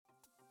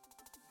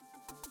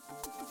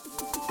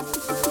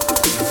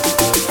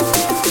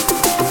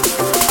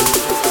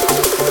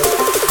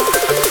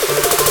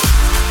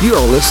You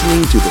are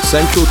listening to the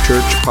Central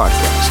Church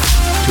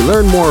Podcast. To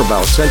learn more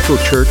about Central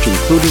Church,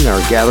 including our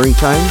gathering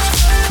times,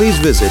 please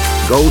visit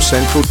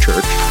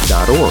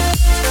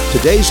gocentralchurch.org.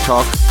 Today's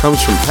talk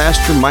comes from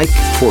Pastor Mike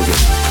Corgan.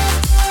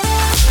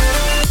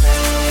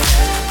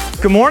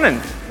 Good morning.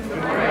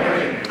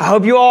 I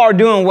hope you all are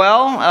doing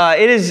well.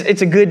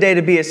 It's a good day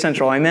to be at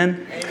Central.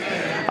 Amen.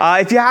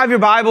 If you have your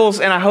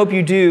Bibles, and I hope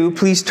you do,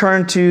 please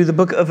turn to the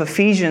book of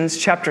Ephesians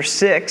chapter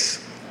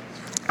 6.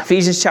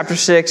 Ephesians chapter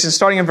 6, and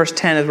starting in verse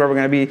 10 is where we're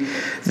going to be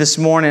this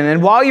morning.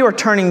 And while you are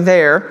turning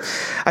there,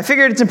 I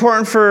figured it's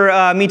important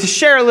for me to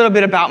share a little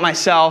bit about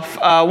myself.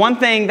 One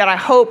thing that I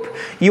hope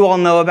you all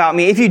know about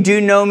me, if you do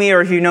know me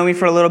or if you know me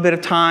for a little bit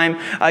of time,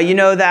 you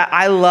know that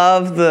I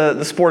love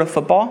the sport of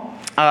football.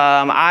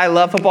 I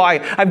love football.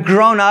 I've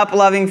grown up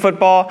loving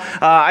football.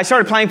 I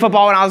started playing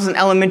football when I was in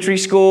elementary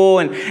school,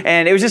 and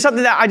it was just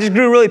something that I just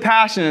grew really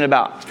passionate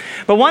about.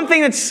 But one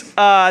thing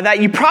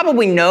that you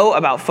probably know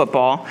about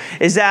football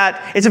is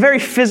that it's a very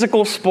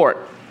physical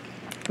sport.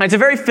 It's a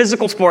very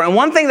physical sport. And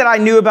one thing that I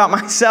knew about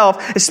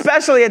myself,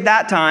 especially at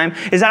that time,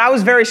 is that I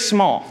was very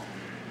small.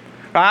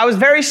 I was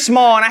very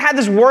small, and I had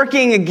this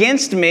working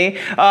against me.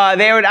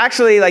 They would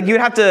actually, you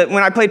would have to,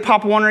 when I played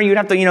Pop Warner, you'd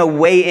have to,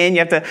 weigh in. You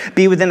have to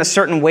be within a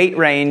certain weight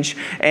range.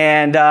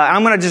 And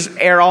I'm going to just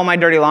air all my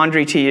dirty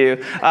laundry to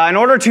you. In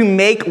order to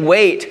make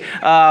weight,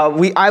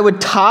 I would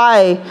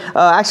tie,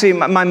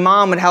 my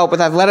mom would help with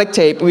athletic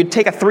tape. We'd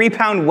take a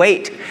 3-pound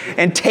weight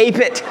and tape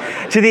it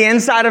to the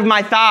inside of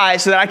my thigh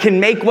so that I can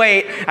make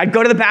weight. I'd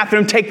go to the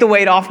bathroom, take the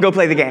weight off, go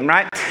play the game,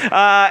 right?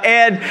 But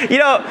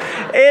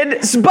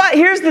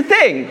here's the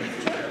thing.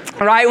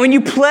 Right, when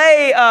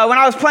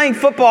I was playing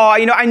football,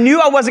 I knew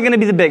I wasn't going to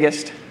be the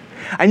biggest.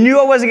 I knew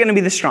I wasn't going to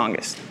be the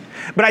strongest.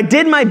 But I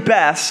did my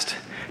best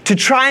to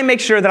try and make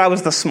sure that I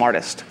was the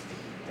smartest.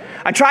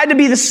 I tried to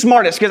be the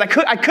smartest because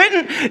I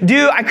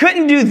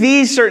couldn't do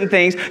these certain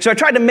things, so I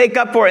tried to make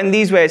up for it in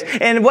these ways.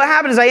 And what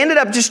happened is I ended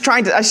up just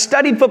I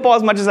studied football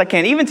as much as I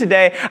can. Even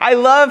today, I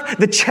love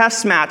the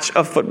chess match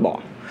of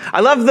football. I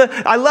love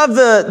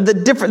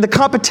the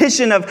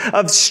competition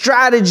of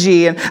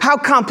strategy and how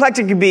complex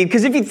it can be.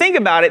 Because if you think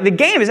about it, the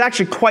game is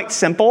actually quite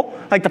simple,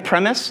 like the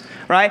premise,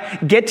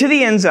 right? Get to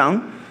the end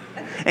zone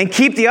and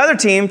keep the other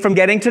team from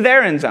getting to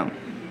their end zone.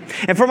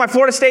 And for my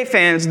Florida State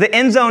fans, the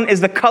end zone is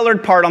the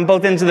colored part on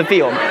both ends of the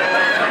field.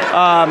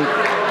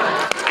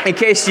 In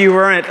case you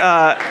weren't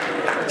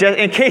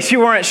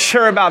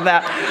sure about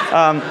that.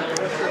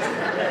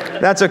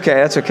 That's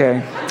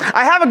okay.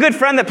 I have a good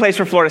friend that plays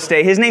for Florida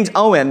State. His name's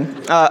Owen.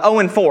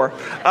 0-4.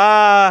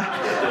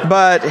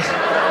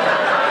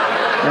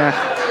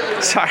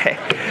 Sorry.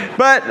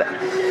 But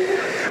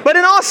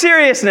in all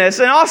seriousness,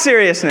 I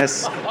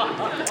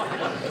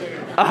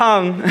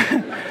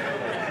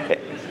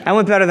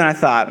went better than I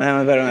thought. All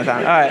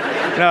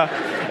right. No.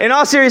 In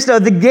all seriousness, though,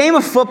 the game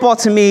of football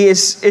to me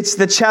it's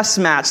the chess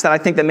match that I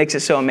think that makes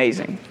it so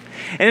amazing.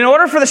 And in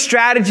order for the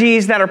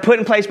strategies that are put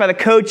in place by the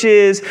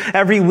coaches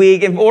every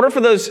week, in order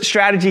for those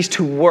strategies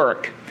to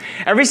work,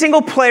 every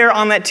single player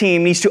on that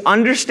team needs to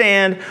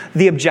understand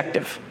the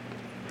objective.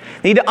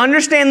 They need to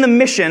understand the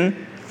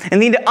mission and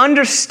need to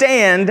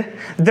understand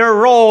their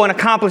role in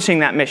accomplishing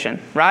that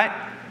mission, right?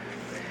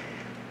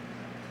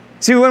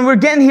 See, when we're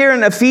getting here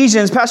in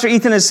Ephesians, Pastor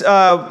Ethan is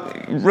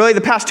really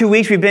the past 2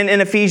 weeks we've been in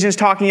Ephesians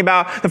talking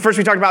about, first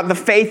we talked about the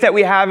faith that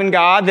we have in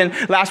God. Then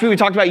last week we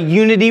talked about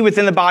unity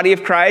within the body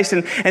of Christ.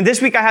 And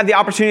this week I had the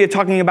opportunity of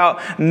talking about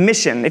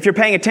mission. If you're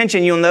paying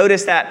attention, you'll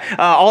notice that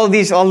all of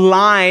these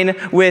align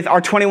with our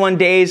 21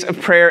 days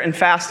of prayer and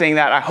fasting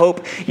that I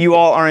hope you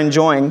all are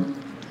enjoying.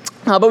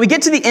 But we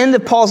get to the end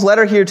of Paul's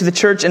letter here to the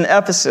church in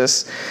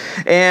Ephesus.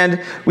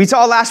 And we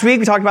saw last week,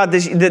 we talked about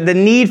this, the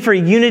need for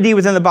unity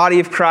within the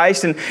body of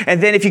Christ. And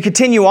then if you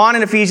continue on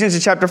in Ephesians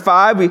in chapter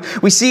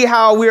 5, we see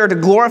how we are to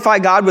glorify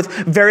God with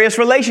various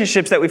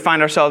relationships that we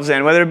find ourselves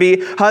in, whether it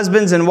be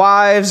husbands and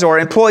wives or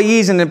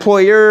employees and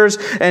employers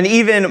and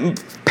even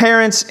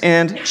parents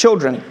and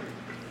children.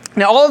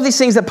 Now, all of these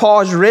things that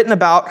Paul has written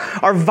about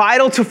are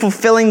vital to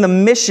fulfilling the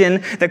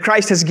mission that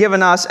Christ has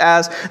given us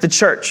as the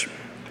church.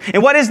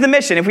 And what is the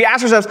mission? If we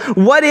ask ourselves,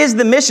 what is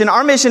the mission?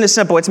 Our mission is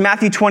simple. It's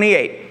Matthew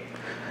 28,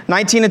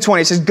 19 and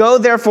 20. It says, "Go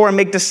therefore and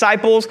make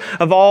disciples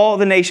of all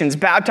the nations,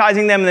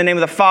 baptizing them in the name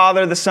of the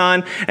Father, the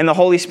Son, and the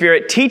Holy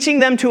Spirit, teaching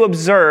them to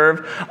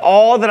observe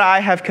all that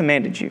I have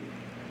commanded you."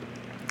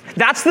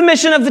 That's the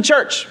mission of the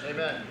church.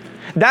 Amen.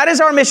 That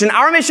is our mission.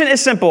 Our mission is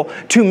simple: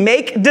 to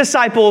make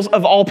disciples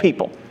of all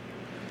people.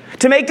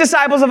 To make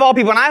disciples of all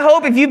people. And I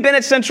hope if you've been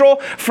at Central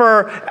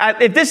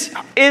if this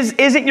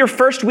isn't your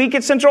first week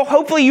at Central,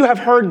 hopefully you have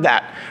heard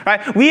that,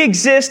 right? We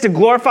exist to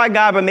glorify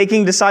God by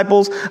making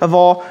disciples of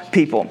all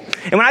people.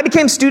 And when I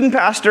became student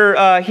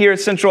pastor here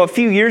at Central a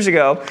few years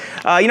ago,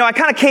 I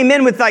kind of came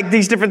in with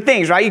these different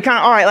things, right? You kind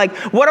of, all right,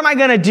 what am I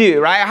going to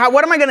do, right?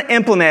 What am I going to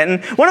implement?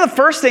 And one of the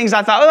first things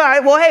I thought, all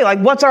right, well, hey,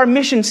 what's our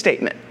mission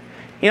statement?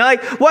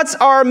 What's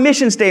our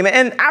mission statement?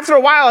 And after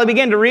a while, I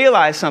began to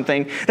realize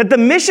something, that the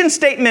mission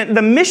statement,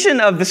 the mission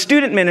of the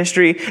student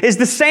ministry is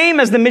the same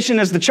as the mission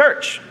as the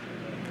church.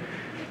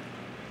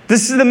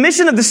 The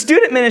mission of the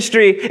student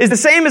ministry is the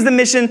same as the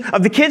mission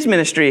of the kids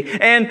ministry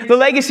and the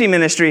legacy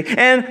ministry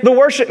and the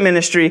worship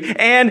ministry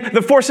and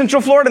the Force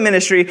Central Florida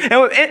ministry.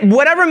 And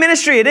whatever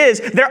ministry it is,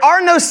 there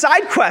are no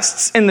side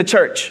quests in the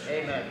church.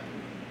 Amen.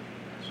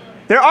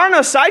 There are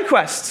no side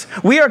quests.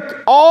 We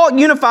are all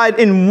unified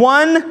in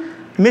one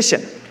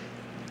mission.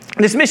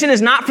 This mission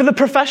is not for the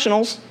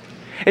professionals.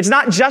 It's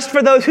not just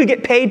for those who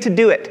get paid to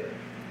do it.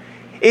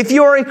 If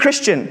you're a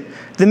Christian,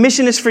 the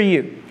mission is for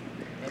you.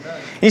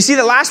 You see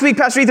that last week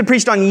Pastor Ethan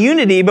preached on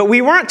unity, but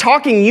we weren't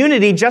talking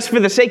unity just for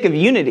the sake of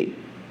unity.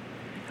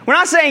 We're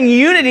not saying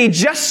unity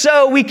just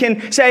so we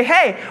can say,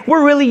 hey,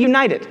 we're really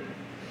united.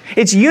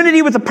 It's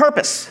unity with a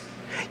purpose.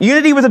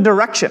 Unity with a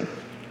direction.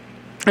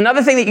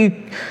 Another thing that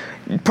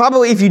you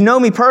probably, if you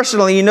know me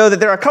personally, you know that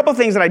there are a couple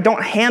things that I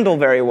don't handle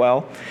very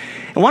well.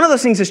 And one of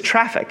those things is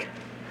traffic.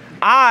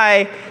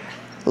 I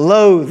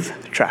loathe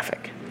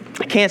traffic.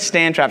 I can't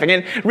stand traffic.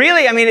 And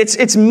really, I mean,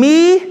 it's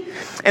me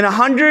and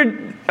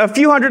a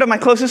few hundred of my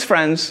closest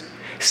friends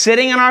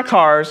sitting in our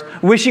cars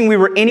wishing we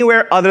were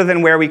anywhere other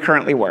than where we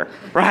currently were,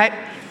 right?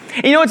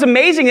 And you know, it's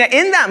amazing that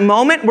in that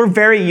moment, we're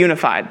very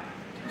unified,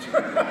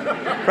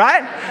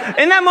 right?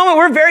 In that moment,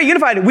 we're very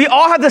unified. We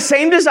all have the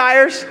same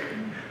desires.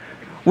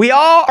 We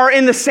all are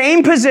in the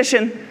same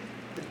position.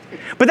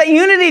 But that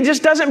unity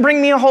just doesn't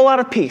bring me a whole lot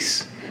of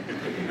peace.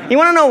 You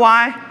want to know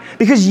why?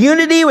 Because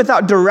unity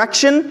without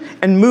direction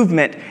and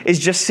movement is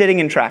just sitting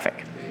in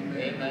traffic.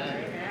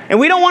 And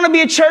we don't want to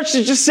be a church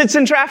that just sits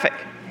in traffic.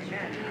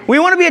 We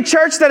want to be a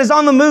church that is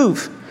on the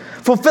move,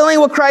 fulfilling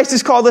what Christ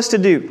has called us to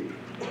do.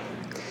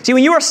 See,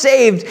 when you are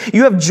saved,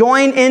 you have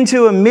joined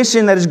into a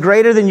mission that is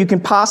greater than you can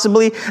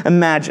possibly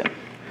imagine.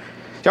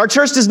 Our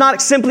church does not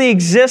simply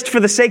exist for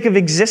the sake of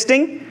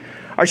existing.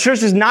 Our church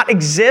does not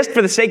exist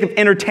for the sake of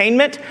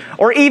entertainment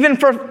or even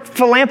for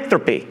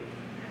philanthropy.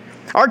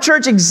 Our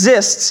church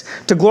exists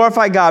to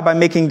glorify God by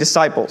making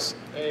disciples.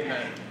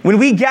 Amen. When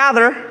we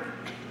gather,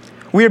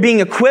 we are being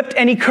equipped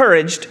and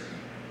encouraged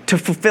to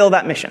fulfill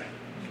that mission.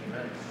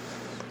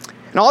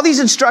 And all these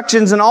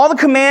instructions and all the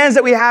commands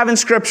that we have in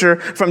Scripture,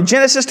 from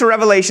Genesis to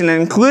Revelation, and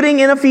including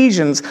in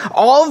Ephesians,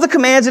 all of the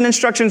commands and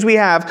instructions we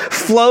have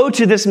flow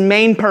to this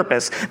main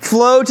purpose,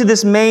 flow to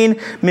this main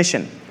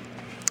mission.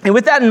 And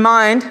with that in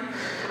mind,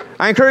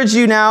 I encourage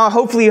you now,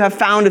 hopefully you have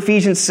found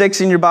Ephesians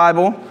 6 in your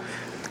Bible.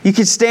 You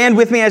can stand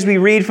with me as we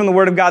read from the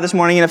Word of God this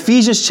morning in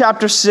Ephesians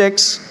chapter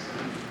 6,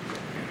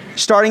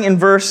 starting in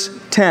verse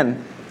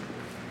 10.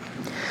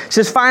 It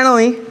says,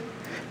 "Finally,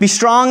 be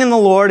strong in the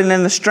Lord and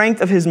in the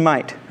strength of His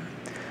might.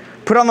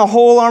 Put on the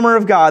whole armor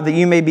of God that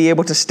you may be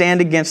able to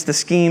stand against the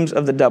schemes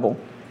of the devil.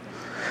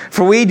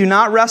 For we do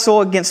not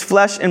wrestle against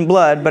flesh and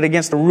blood, but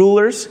against the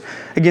rulers,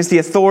 against the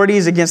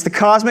authorities, against the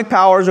cosmic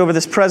powers over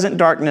this present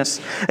darkness,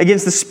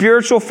 against the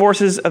spiritual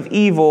forces of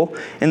evil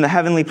in the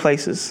heavenly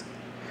places.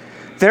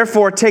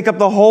 Therefore, take up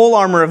the whole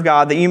armor of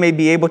God that you may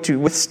be able to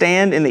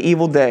withstand in the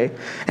evil day,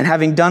 and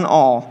having done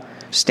all,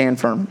 stand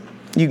firm."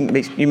 You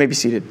may be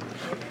seated.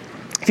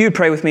 If you would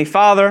pray with me.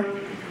 Father,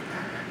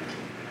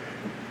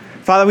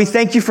 we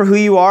thank you for who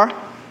you are.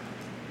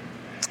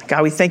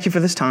 God, we thank you for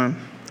this time.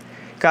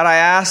 God, I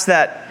ask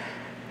that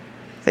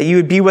you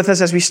would be with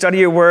us as we study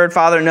your word,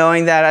 Father,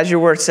 knowing that, as your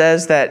word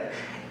says, that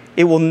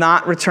it will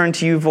not return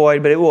to you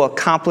void, but it will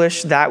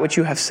accomplish that which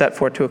you have set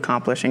for it to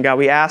accomplish. And God,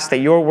 we ask that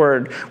your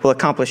word will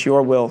accomplish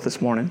your will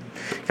this morning.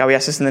 God, we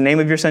ask this in the name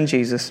of your Son,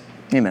 Jesus.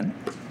 Amen.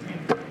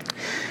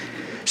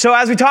 So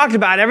as we talked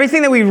about,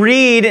 everything that we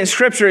read in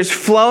Scripture is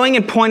flowing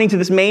and pointing to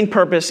this main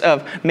purpose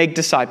of make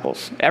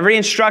disciples. Every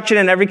instruction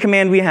and every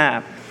command we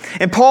have.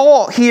 And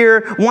Paul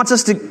here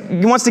wants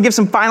to give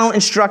some final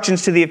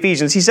instructions to the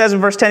Ephesians. He says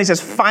in verse 10, he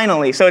says,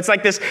 finally. So it's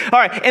like this, all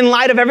right, in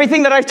light of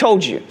everything that I've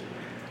told you,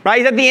 right?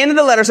 He's at the end of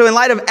the letter. So in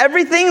light of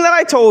everything that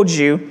I told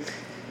you,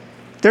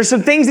 there's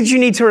some things that you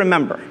need to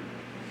remember.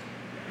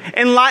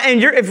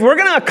 If we're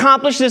going to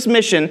accomplish this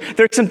mission,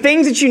 there's some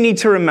things that you need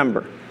to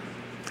remember.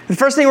 The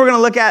first thing we're going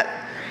to look at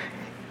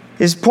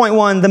is point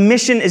 1, the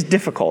mission is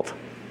difficult.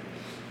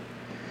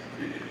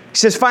 He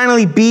says,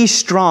 finally, be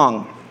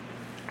strong.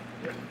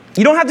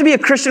 You don't have to be a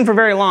Christian for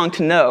very long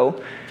to know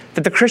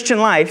that the Christian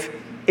life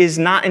is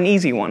not an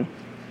easy one.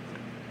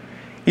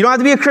 You don't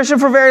have to be a Christian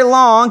for very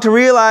long to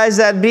realize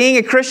that being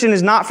a Christian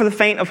is not for the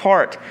faint of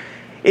heart.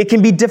 It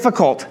can be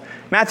difficult.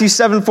 Matthew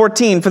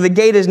 7:14, "For the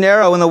gate is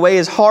narrow and the way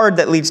is hard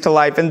that leads to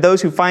life, and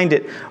those who find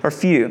it are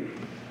few."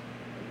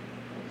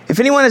 If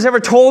anyone has ever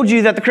told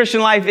you that the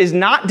Christian life is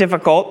not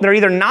difficult, they're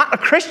either not a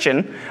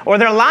Christian or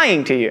they're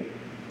lying to you.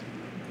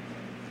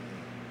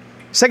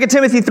 2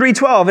 Timothy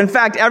 3:12, "In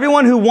fact,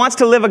 everyone who wants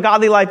to live a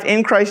godly life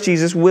in Christ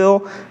Jesus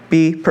will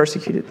be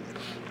persecuted."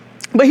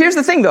 But here's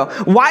the thing, though.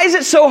 Why is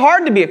it so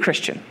hard to be a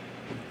Christian?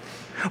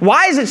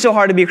 Why is it so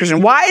hard to be a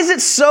Christian? Why is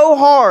it so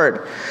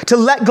hard to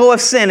let go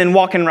of sin and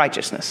walk in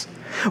righteousness?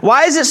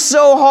 Why is it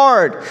so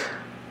hard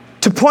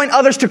to point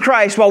others to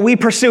Christ while we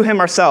pursue Him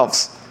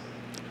ourselves?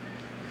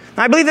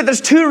 I believe that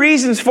there's 2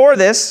 reasons for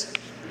this.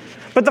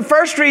 But the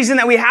first reason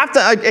that we have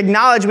to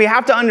acknowledge, we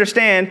have to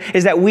understand,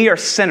 is that we are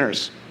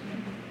sinners.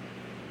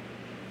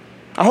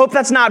 I hope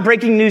that's not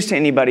breaking news to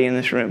anybody in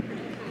this room,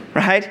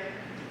 right?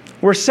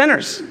 We're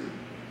sinners.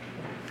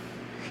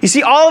 You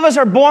see, all of us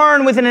are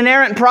born with an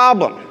inherent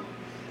problem.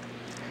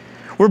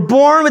 We're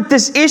born with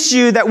this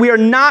issue that we are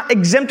not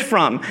exempt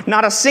from.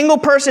 Not a single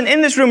person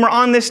in this room or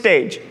on this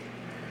stage.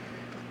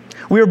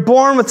 We are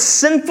born with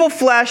sinful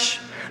flesh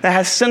that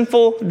has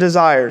sinful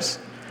desires.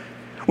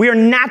 We are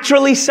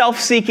naturally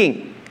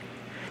self-seeking,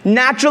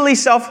 naturally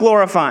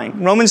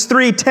self-glorifying. Romans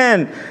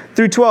 3:10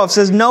 through 12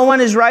 says, "No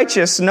one is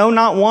righteous, no,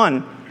 not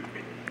one.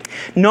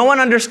 No one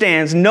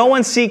understands, no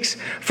one seeks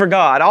for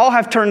God. All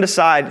have turned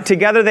aside.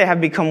 Together they have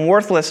become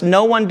worthless.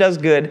 No one does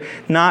good,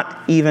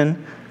 not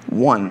even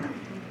one."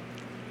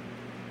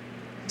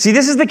 See,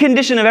 this is the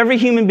condition of every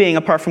human being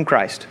apart from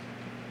Christ.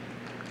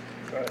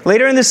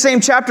 Later in this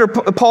same chapter,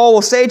 Paul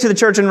will say to the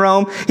church in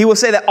Rome, he will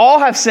say that all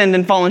have sinned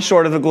and fallen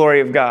short of the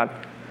glory of God.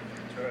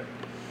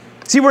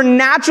 See, we're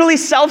naturally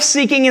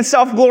self-seeking and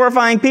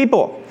self-glorifying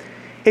people.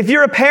 If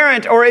you're a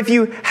parent or if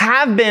you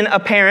have been a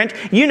parent,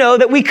 you know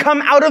that we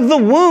come out of the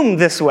womb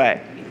this way,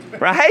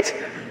 right?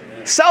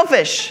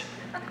 Selfish.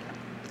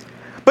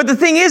 But the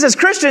thing is, as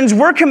Christians,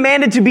 we're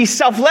commanded to be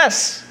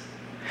selfless.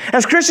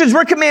 As Christians,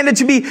 we're commanded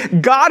to be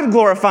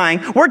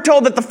God-glorifying. We're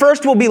told that the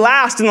first will be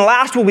last and the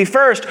last will be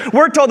first.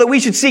 We're told that we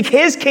should seek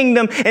His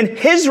kingdom and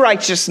His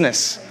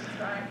righteousness.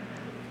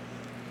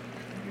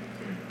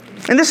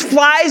 And this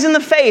flies in the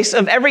face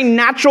of every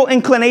natural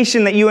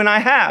inclination that you and I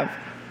have.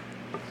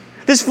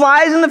 This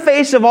flies in the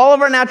face of all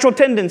of our natural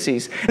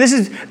tendencies. This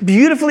is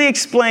beautifully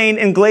explained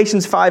in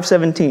Galatians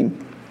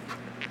 5:17.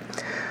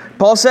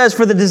 Paul says,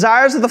 "For the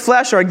desires of the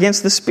flesh are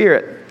against the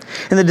Spirit,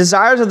 and the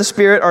desires of the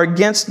Spirit are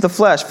against the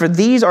flesh. For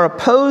these are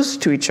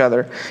opposed to each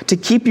other to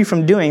keep you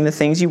from doing the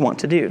things you want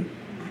to do."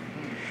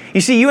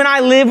 You see, you and I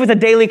live with a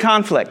daily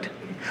conflict.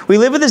 We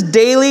live with this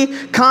daily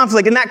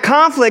conflict, and that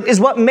conflict is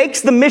what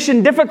makes the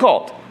mission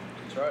difficult.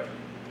 That's right.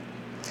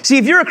 See,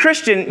 if you're a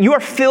Christian, you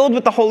are filled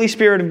with the Holy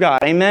Spirit of God.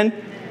 Amen?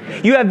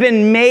 You have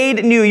been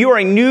made new. You are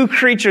a new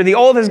creature. The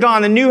old has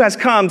gone, the new has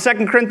come.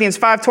 2 Corinthians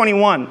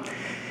 5:21.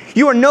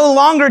 You are no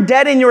longer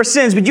dead in your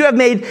sins, but you have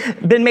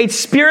been made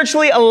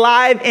spiritually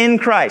alive in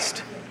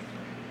Christ.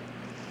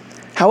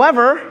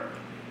 However,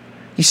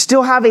 you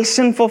still have a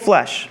sinful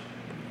flesh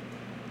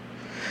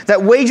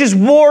that wages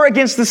war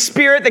against the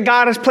Spirit that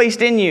God has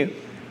placed in you.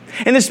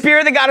 And the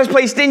Spirit that God has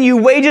placed in you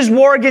wages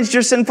war against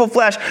your sinful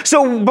flesh.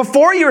 So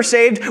before you were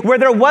saved, where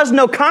there was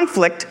no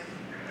conflict,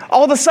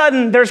 all of a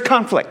sudden there's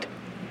conflict.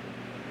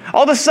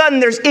 All of a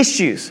sudden, there's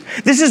issues.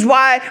 This is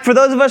why, for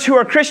those of us who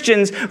are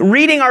Christians,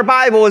 reading our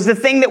Bible is the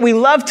thing that we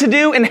love to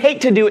do and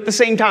hate to do at the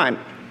same time.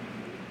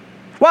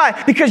 Why?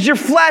 Because your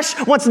flesh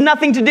wants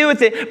nothing to do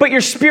with it, but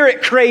your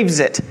spirit craves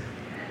it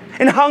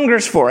and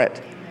hungers for it.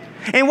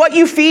 And what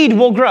you feed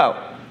will grow.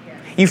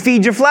 You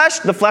feed your flesh,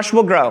 the flesh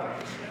will grow.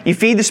 You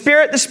feed the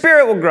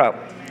spirit will grow.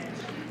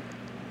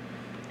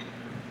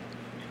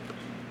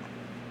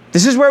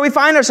 This is where we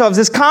find ourselves,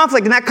 this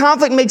conflict, and that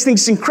conflict makes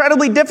things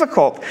incredibly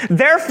difficult.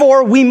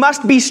 Therefore, we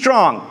must be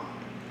strong.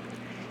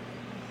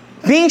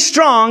 Being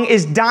strong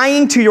is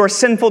dying to your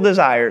sinful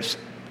desires.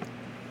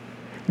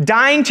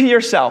 Dying to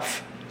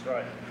yourself. That's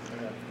right.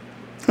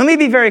 Let me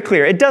be very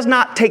clear. It does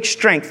not take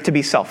strength to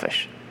be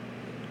selfish.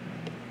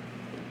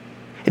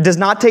 It does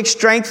not take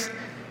strength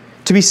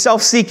to be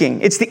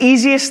self-seeking. It's the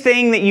easiest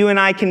thing that you and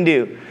I can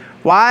do.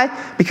 Why?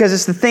 Because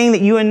it's the thing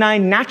that you and I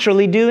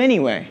naturally do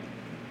anyway.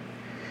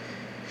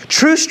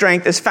 True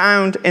strength is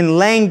found in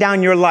laying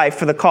down your life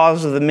for the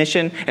cause of the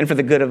mission and for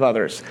the good of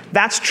others.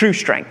 That's true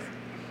strength.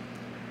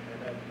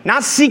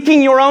 Not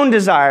seeking your own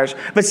desires,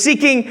 but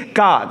seeking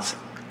God's.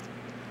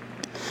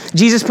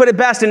 Jesus put it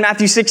best in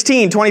Matthew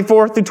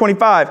 16:24 through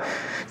 25.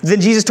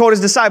 Then Jesus told His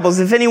disciples,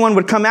 "If anyone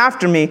would come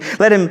after me,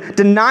 let him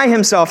deny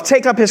himself,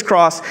 take up his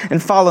cross,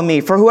 and follow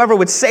me. For whoever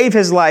would save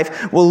his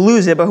life will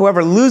lose it, but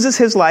whoever loses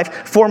his life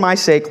for my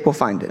sake will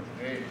find it."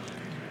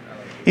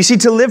 You see,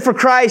 to live for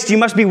Christ, you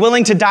must be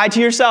willing to die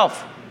to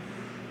yourself.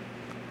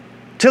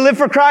 To live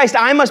for Christ,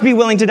 I must be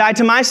willing to die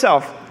to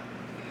myself.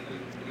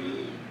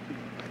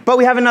 But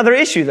we have another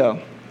issue, though.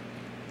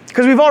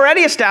 Because we've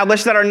already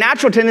established that our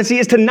natural tendency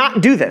is to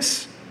not do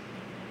this.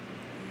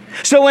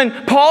 So when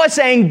Paul is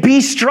saying, be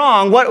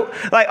strong,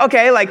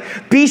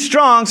 be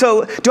strong.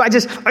 So do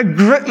I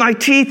grit my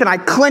teeth and I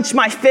clench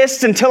my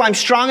fists until I'm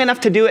strong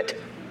enough to do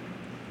it?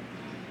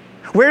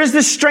 Where does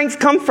this strength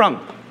come from?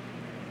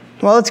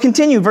 Well, let's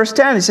continue. Verse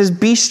 10, it says,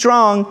 "Be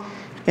strong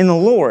in the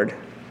Lord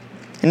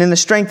and in the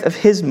strength of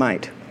His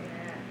might."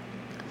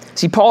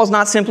 See, Paul's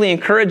not simply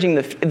encouraging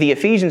the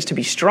Ephesians to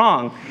be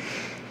strong.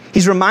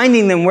 He's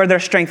reminding them where their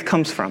strength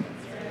comes from.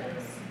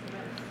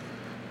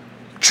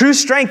 True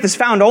strength is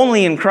found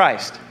only in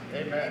Christ.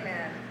 Amen.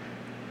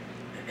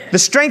 The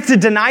strength to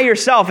deny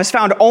yourself is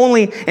found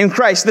only in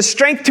Christ. The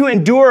strength to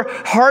endure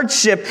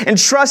hardship and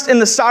trust in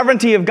the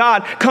sovereignty of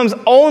God comes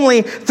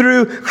only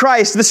through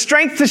Christ. The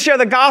strength to share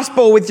the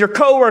gospel with your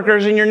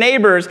coworkers and your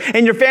neighbors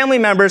and your family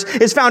members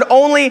is found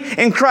only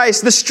in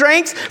Christ. The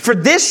strength for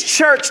this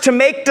church to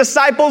make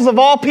disciples of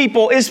all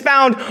people is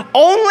found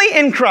only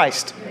in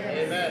Christ.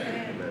 Amen.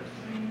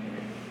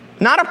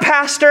 Not a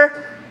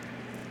pastor,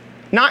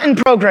 not in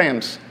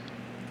programs,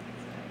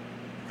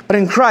 but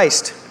in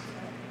Christ.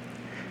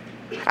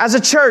 As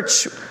a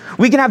church,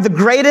 we can have the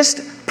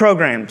greatest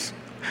programs,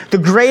 the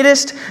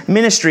greatest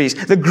ministries,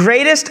 the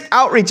greatest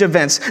outreach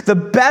events, the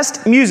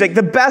best music,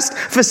 the best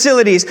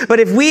facilities. But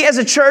if we as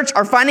a church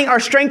are finding our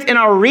strength in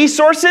our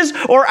resources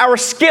or our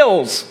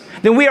skills,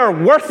 then we are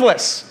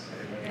worthless.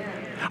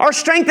 Our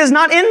strength is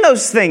not in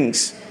those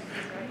things.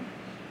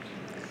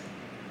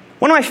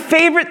 One of my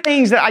favorite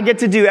things that I get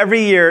to do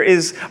every year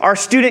is our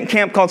student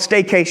camp called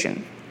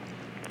Staycation.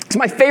 It's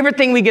my favorite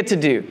thing we get to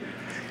do.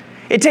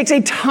 It takes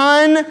a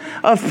ton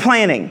of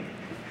planning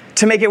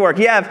to make it work.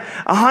 You have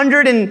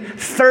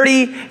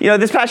 130,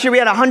 this past year we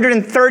had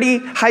 130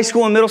 high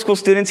school and middle school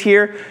students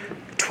here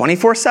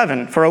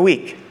 24/7 for a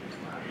week.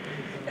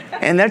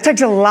 And that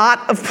takes a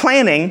lot of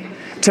planning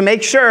to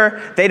make sure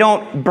they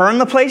don't burn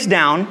the place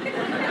down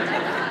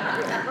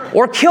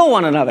or kill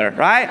one another,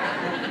 right?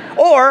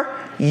 Or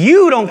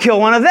you don't kill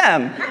one of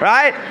them,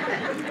 right?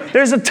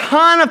 There's a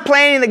ton of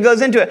planning that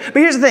goes into it. But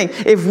here's the thing.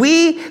 If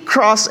we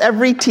cross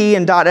every T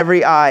and dot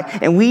every I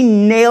and we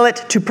nail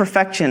it to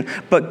perfection,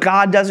 but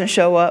God doesn't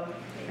show up,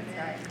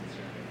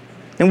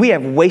 then we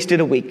have wasted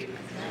a week.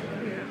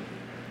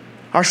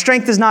 Our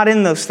strength is not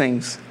in those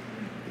things.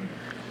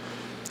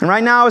 And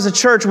right now as a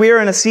church, we are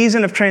in a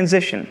season of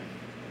transition.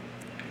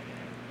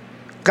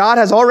 God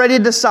has already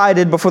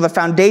decided before the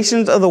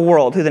foundations of the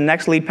world who the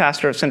next lead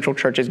pastor of Central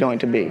Church is going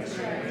to be.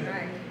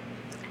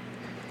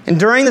 And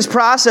during this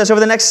process, over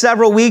the next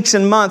several weeks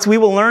and months, we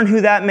will learn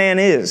who that man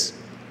is.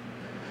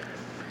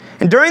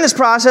 And during this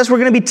process, we're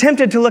going to be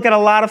tempted to look at a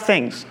lot of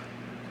things.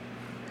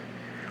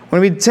 We're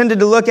going to be tempted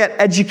to look at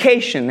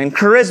education and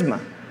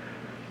charisma,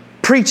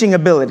 preaching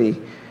ability,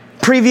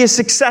 previous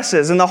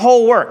successes, and the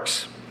whole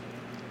works.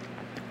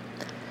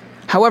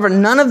 However,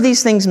 none of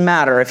these things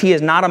matter if he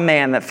is not a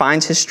man that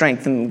finds his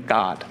strength in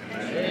God.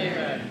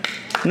 Amen.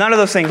 None of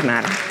those things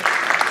matter.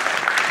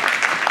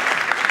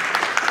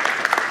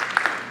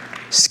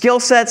 Skill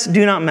sets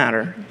do not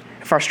matter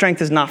if our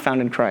strength is not found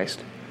in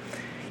Christ.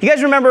 You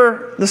guys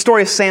remember the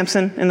story of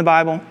Samson in the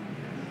Bible?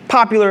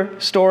 Popular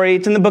story.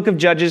 It's in the book of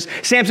Judges.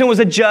 Samson was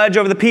a judge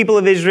over the people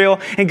of Israel,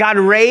 and God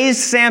raised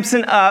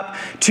Samson up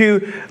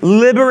to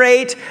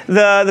liberate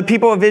the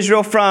people of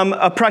Israel from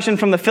oppression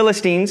from the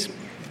Philistines.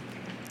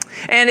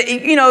 And,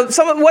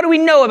 what do we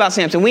know about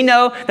Samson? We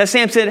know that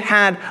Samson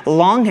had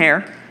long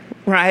hair,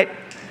 right?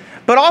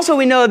 But also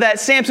we know that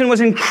Samson was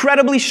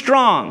incredibly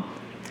strong.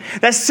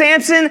 That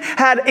Samson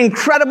had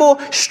incredible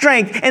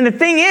strength. And the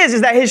thing is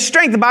that his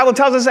strength, the Bible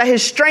tells us that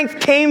his strength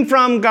came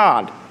from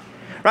God.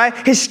 Right?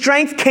 His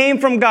strength came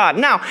from God.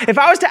 Now, if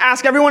I was to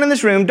ask everyone in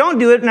this room, don't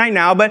do it right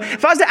now, but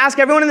if I was to ask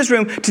everyone in this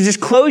room to just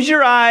close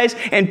your eyes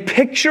and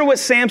picture what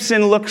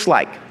Samson looks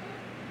like.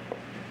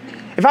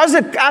 If I was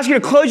to ask you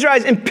to close your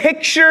eyes and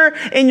picture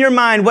in your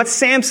mind what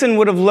Samson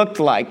would have looked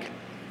like,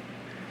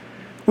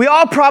 we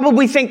all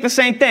probably think the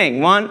same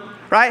thing. One,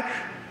 right?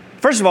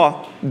 First of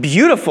all,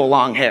 beautiful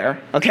long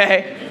hair,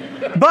 okay?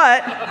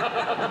 But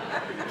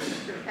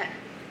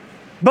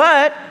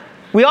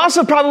we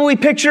also probably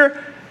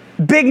picture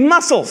big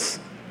muscles,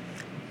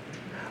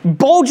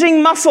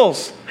 bulging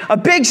muscles, a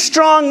big,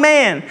 strong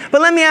man.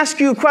 But let me ask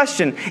you a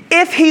question.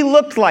 If he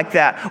looked like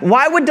that,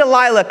 why would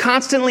Delilah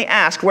constantly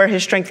ask where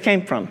his strength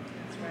came from?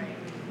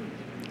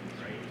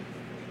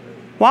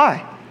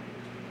 Why?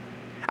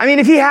 I mean,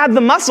 if he had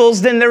the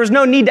muscles, then there was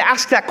no need to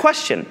ask that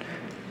question.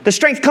 The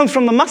strength comes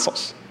from the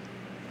muscles.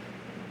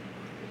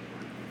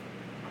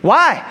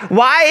 Why?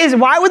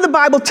 Why would the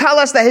Bible tell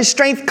us that his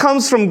strength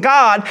comes from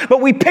God, but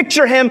we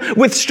picture him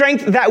with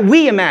strength that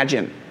we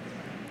imagine?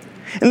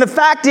 And the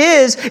fact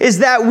is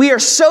that we are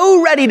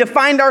so ready to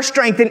find our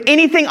strength in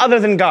anything other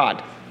than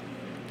God.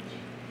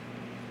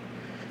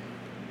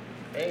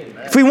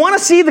 Amen. If we want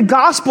to see the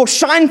gospel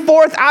shine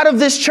forth out of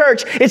this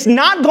church, it's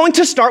not going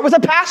to start with a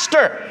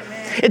pastor.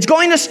 Amen. It's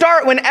going to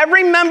start when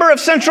every member of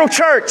Central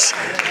Church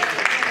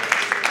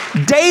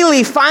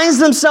daily finds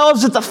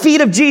themselves at the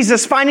feet of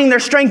Jesus, finding their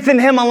strength in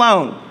him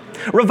alone.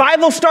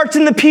 Revival starts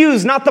in the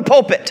pews, not the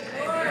pulpit.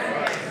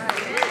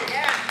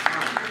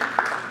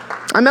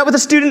 I met with a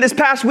student this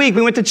past week.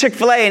 We went to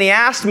Chick-fil-A and he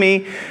asked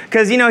me,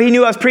 because he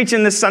knew I was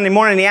preaching this Sunday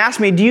morning, and he asked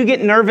me, do you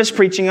get nervous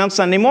preaching on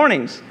Sunday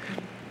mornings?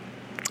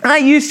 And I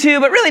used to,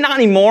 but really not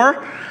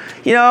anymore.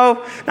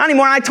 Not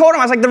anymore. And I told him,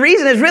 I was like, the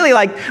reason is really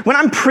like, when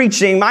I'm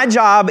preaching, my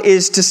job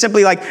is to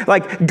simply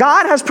like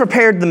God has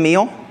prepared the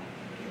meal.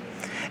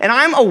 And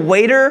I'm a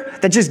waiter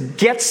that just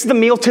gets the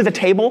meal to the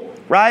table,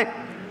 right?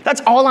 That's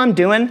all I'm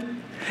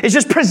doing, is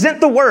just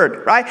present the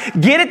word, right?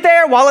 Get it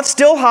there while it's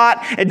still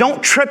hot and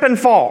don't trip and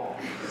fall.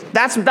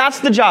 That's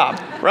the job,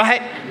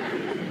 right?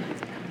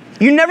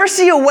 You never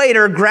see a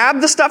waiter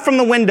grab the stuff from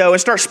the window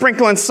and start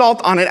sprinkling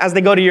salt on it as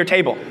they go to your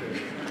table.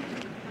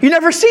 You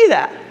never see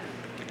that.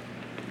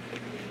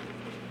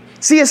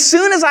 See, as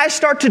soon as I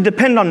start to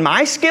depend on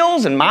my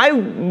skills and my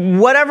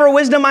whatever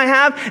wisdom I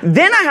have,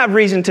 then I have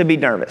reason to be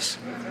nervous.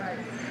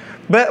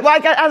 But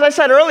as I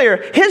said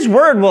earlier, his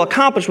word will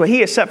accomplish what he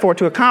has set forth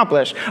to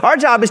accomplish. Our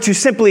job is to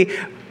simply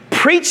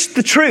preach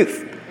the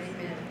truth.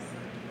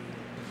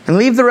 and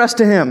leave the rest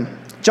to him.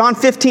 John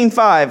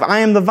 15:5, I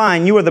am the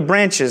vine, you are the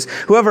branches.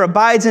 Whoever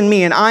abides in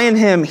me and I in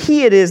him,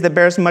 he it is that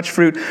bears much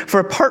fruit. For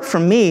apart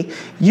from me,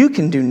 you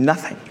can do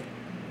nothing.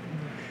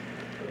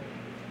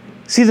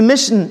 See, the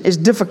mission is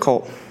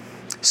difficult.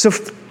 So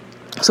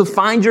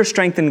find your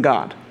strength in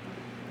God.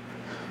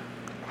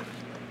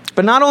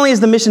 But not only is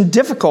the mission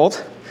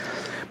difficult,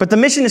 but the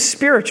mission is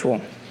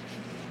spiritual.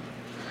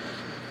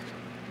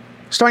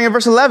 Starting at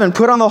verse 11,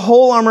 put on the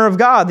whole armor of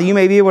God that you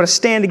may be able to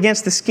stand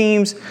against the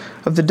schemes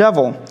of the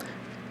devil.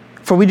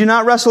 For we do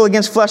not wrestle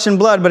against flesh and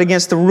blood, but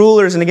against the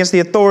rulers and against the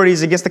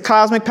authorities, against the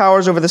cosmic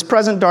powers over this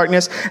present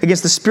darkness,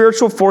 against the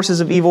spiritual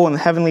forces of evil in the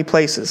heavenly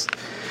places.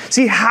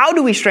 See, how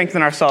do we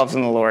strengthen ourselves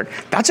in the Lord?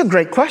 That's a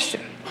great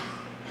question.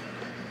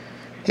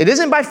 It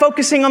isn't by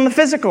focusing on the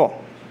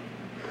physical.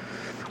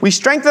 We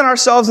strengthen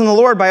ourselves in the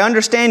Lord by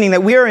understanding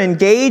that we are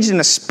engaged in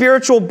a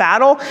spiritual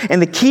battle,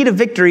 and the key to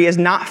victory is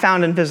not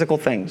found in physical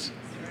things.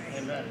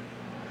 Amen.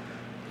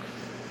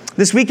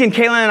 This weekend,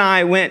 Kayla and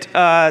I went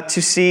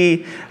to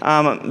see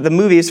the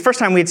movie. It's the first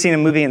time we had seen a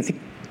movie in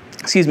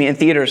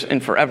theaters in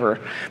forever.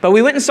 But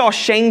we went and saw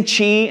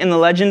Shang-Chi and the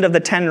Legend of the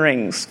Ten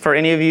Rings, for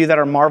any of you that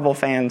are Marvel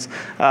fans.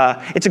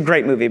 It's a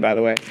great movie, by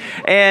the way.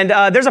 And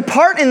there's a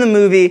part in the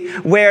movie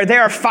where they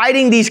are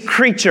fighting these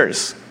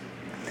creatures.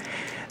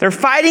 They're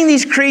fighting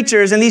these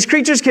creatures, and these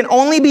creatures can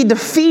only be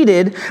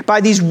defeated by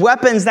these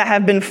weapons that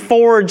have been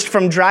forged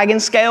from dragon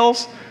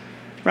scales,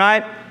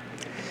 right?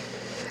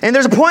 And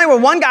there's a point where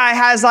one guy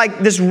has like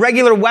this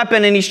regular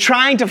weapon, and he's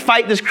trying to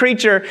fight this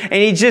creature, and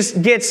he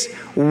just gets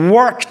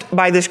worked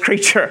by this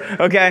creature,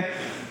 okay?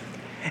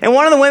 And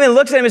one of the women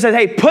looks at him and says,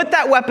 hey, put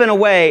that weapon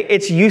away.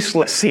 It's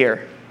useless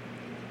here.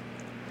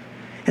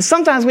 And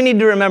sometimes we need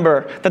to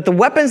remember that the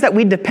weapons that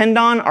we depend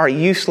on are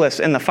useless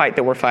in the fight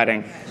that we're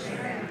fighting.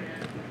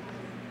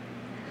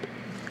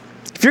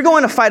 If you're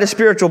going to fight a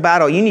spiritual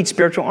battle, you need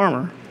spiritual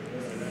armor.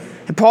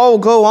 And Paul will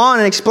go on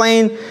and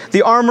explain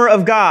the armor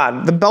of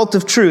God, the belt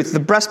of truth, the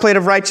breastplate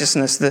of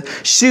righteousness, the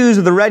shoes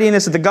of the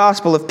readiness of the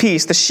gospel of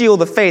peace, the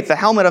shield of faith, the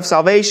helmet of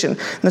salvation,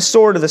 and the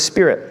sword of the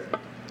Spirit.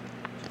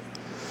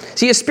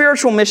 See, a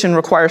spiritual mission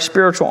requires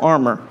spiritual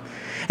armor.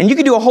 And you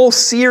could do a whole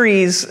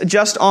series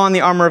just on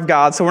the armor of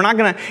God, so we're not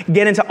going to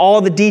get into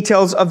all the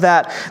details of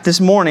that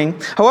this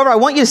morning. However, I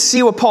want you to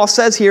see what Paul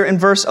says here in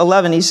verse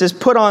 11. He says,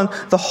 put on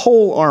the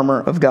whole armor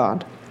of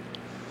God.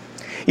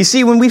 You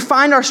see, when we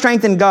find our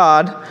strength in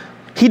God,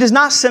 He does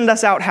not send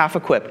us out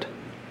half-equipped.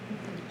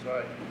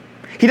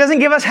 He doesn't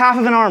give us half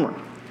of an armor.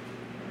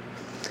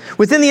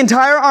 Within the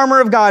entire armor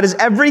of God is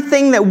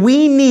everything that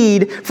we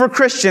need for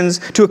Christians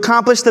to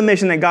accomplish the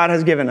mission that God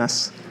has given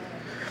us.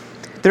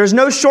 There is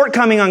no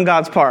shortcoming on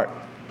God's part.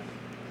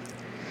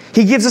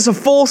 He gives us a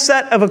full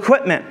set of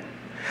equipment.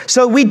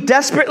 So we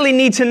desperately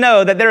need to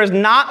know that there is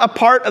not a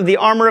part of the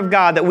armor of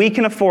God that we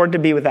can afford to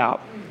be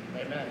without.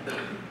 Amen.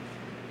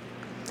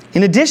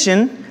 In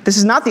addition, this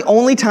is not the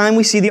only time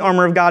we see the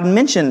armor of God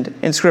mentioned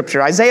in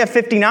Scripture. Isaiah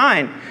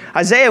 59.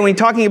 Isaiah, when he's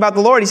talking about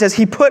the Lord, he says,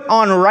 He put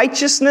on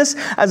righteousness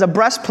as a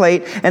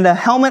breastplate and a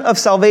helmet of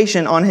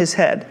salvation on His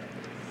head.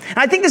 And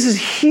I think this is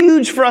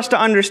huge for us to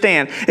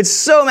understand. It's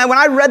so, man, when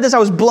I read this, I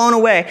was blown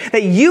away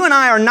that you and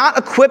I are not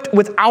equipped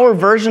with our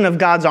version of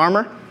God's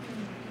armor.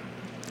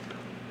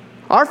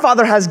 Our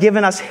Father has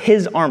given us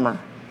His armor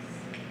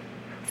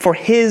for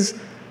His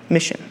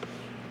mission.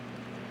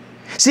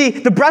 See,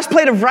 the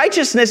breastplate of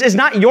righteousness is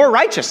not your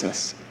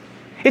righteousness.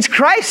 It's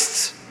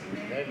Christ's.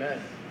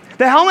 Amen.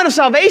 The helmet of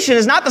salvation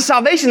is not the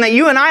salvation that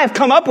you and I have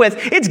come up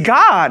with. It's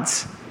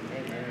God's.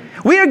 Amen.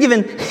 We are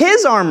given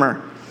His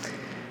armor.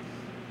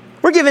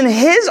 We're given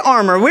His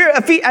armor. We're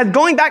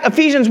going back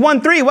Ephesians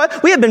 1:3.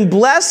 What? We have been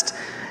blessed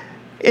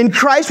in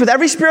Christ with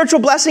every spiritual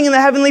blessing in the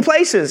heavenly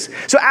places.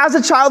 So as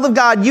a child of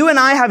God, you and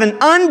I have an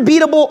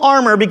unbeatable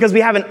armor because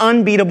we have an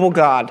unbeatable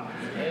God.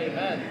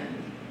 Amen.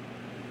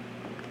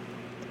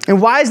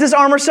 And why is this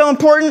armor so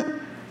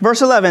important?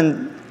 Verse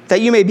 11,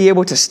 that you may be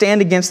able to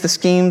stand against the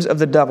schemes of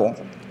the devil.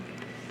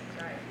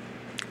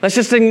 Let's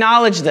just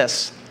acknowledge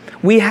this.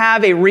 We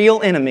have a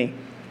real enemy.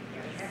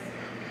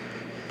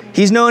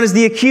 He's known as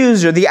the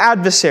accuser, the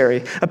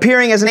adversary,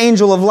 appearing as an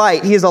angel of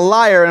light. He is a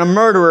liar and a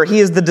murderer.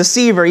 He is the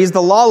deceiver. He is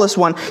the lawless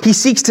one. He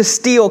seeks to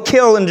steal,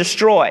 kill, and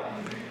destroy.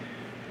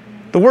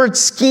 The word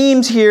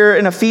schemes here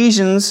in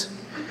Ephesians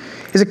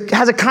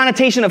has a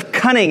connotation of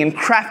cunning and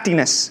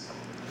craftiness.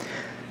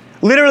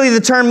 Literally,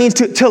 the term means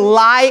to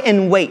lie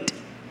in wait.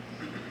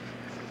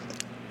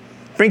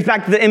 Brings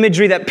back to the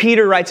imagery that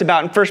Peter writes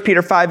about in 1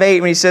 Peter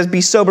 5:8 when he says, be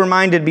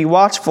sober-minded, be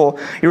watchful.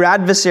 Your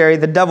adversary,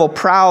 the devil,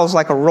 prowls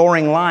like a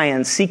roaring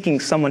lion,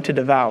 seeking someone to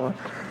devour.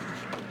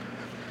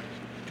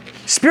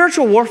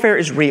 Spiritual warfare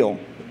is real.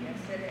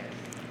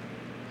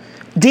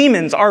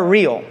 Demons are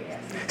real.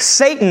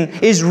 Satan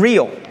is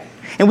real.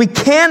 And we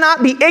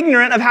cannot be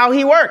ignorant of how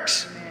he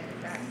works.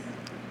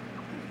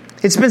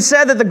 It's been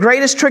said that the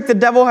greatest trick the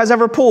devil has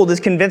ever pulled is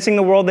convincing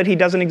the world that he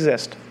doesn't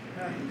exist.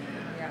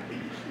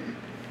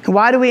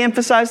 Why do we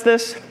emphasize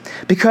this?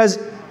 Because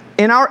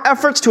in our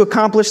efforts to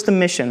accomplish the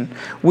mission,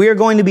 we are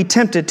going to be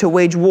tempted to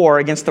wage war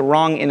against the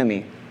wrong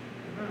enemy.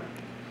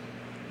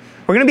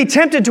 We're going to be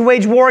tempted to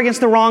wage war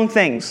against the wrong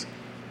things.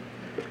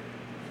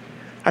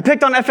 I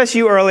picked on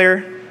FSU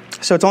earlier,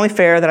 so it's only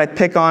fair that I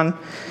pick on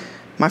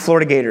my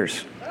Florida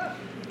Gators.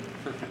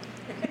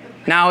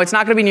 Now, it's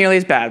not going to be nearly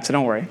as bad, so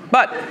don't worry.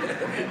 But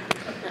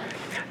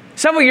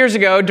several years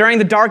ago, during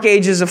the dark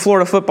ages of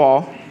Florida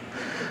football,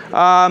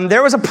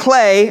 there was a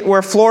play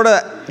where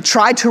Florida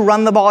tried to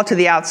run the ball to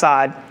the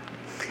outside.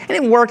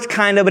 And it worked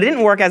kind of, but it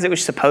didn't work as it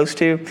was supposed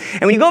to.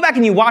 And when you go back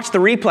and you watch the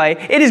replay,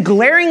 it is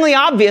glaringly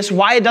obvious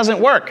why it doesn't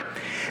work.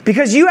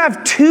 Because you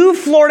have two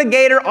Florida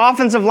Gator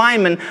offensive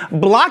linemen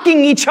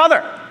blocking each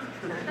other.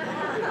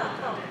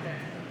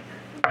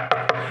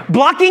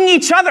 Blocking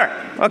each other,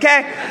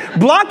 okay?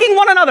 Blocking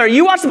one another.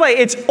 You watch the play.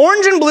 It's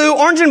orange and blue,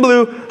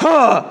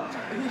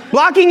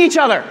 blocking each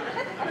other.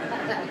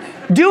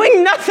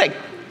 Doing nothing.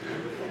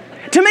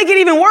 To make it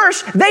even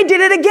worse, they did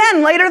it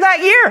again later that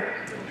year.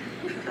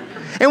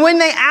 And when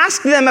they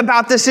asked them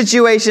about this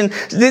situation,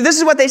 this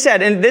is what they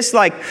said. And this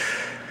God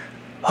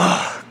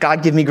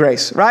give me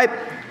grace, right?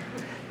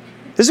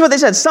 This is what they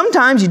said.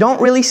 Sometimes you don't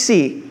really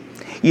see.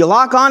 You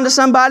lock on to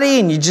somebody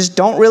and you just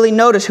don't really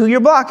notice who you're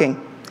blocking.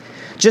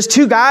 Just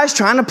two guys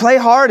trying to play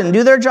hard and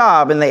do their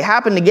job, and they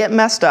happen to get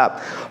messed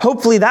up.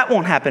 Hopefully that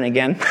won't happen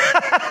again.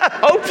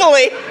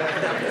 Hopefully.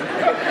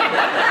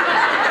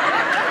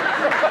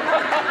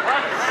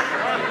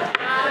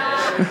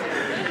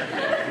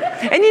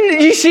 And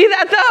you see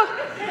that though?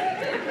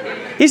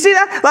 You see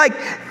that? Like,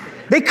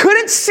 they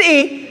couldn't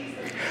see,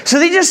 so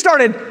they just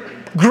started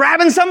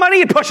grabbing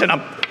somebody and pushing them.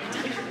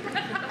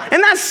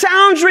 And that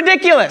sounds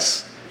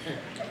ridiculous.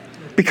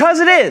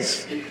 Because it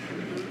is.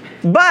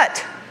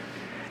 But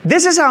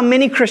this is how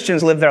many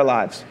Christians live their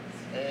lives.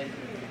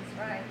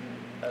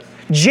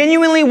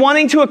 Genuinely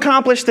wanting to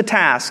accomplish the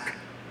task,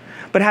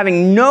 but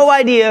having no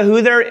idea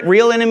who their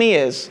real enemy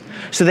is,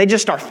 so they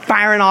just start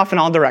firing off in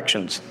all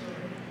directions.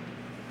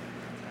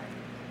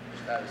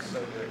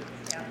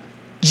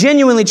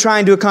 Genuinely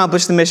trying to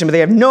accomplish the mission, but they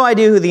have no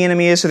idea who the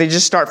enemy is, so they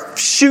just start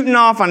shooting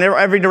off on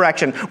every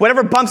direction.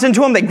 Whatever bumps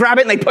into them, they grab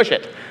it and they push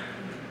it.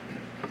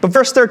 But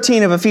verse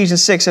 13 of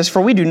Ephesians 6 says,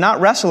 "For we do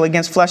not wrestle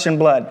against flesh and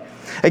blood,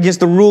 against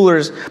the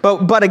rulers,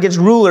 but against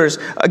rulers,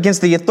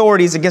 against the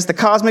authorities, against the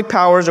cosmic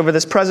powers over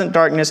this present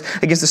darkness,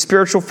 against the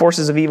spiritual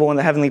forces of evil in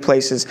the heavenly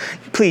places."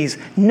 Please,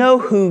 know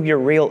who your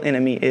real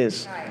enemy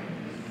is.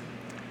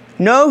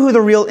 Know who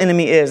the real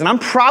enemy is. And I'm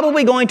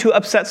probably going to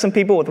upset some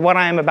people with what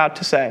I am about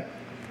to say.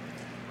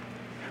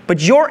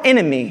 But your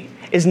enemy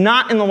is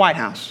not in the White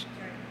House.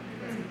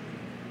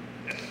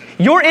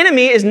 Your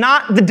enemy is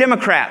not the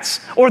Democrats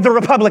or the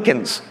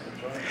Republicans.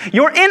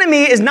 Your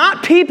enemy is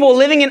not people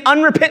living in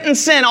unrepentant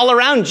sin all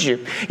around you.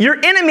 Your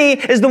enemy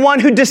is the one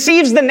who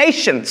deceives the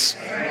nations.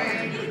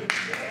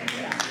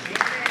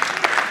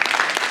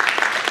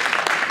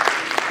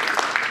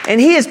 And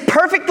he is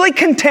perfectly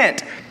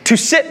content to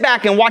sit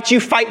back and watch you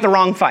fight the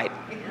wrong fight.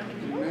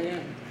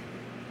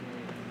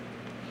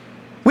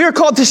 We are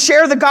called to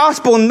share the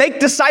gospel and make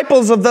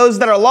disciples of those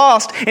that are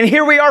lost. And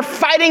here we are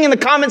fighting in the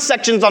comment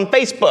sections on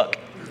Facebook.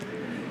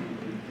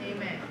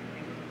 Amen.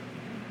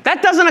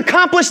 That doesn't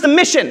accomplish the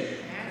mission.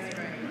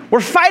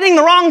 We're fighting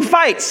the wrong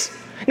fights.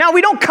 Now,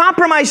 we don't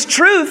compromise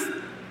truth.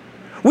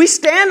 We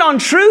stand on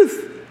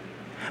truth.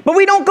 But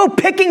we don't go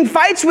picking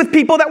fights with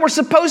people that we're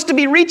supposed to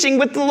be reaching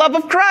with the love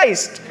of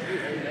Christ.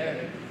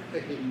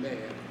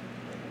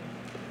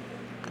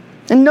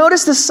 And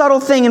notice the subtle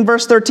thing in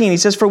verse 13. He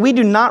says, "For we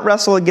do not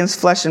wrestle against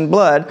flesh and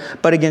blood,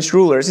 but against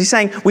rulers." He's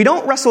saying, we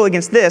don't wrestle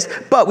against this,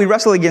 but we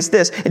wrestle against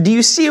this. And do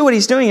you see what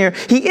he's doing here?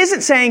 He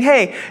isn't saying,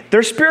 hey,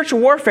 there's spiritual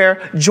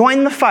warfare,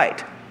 join the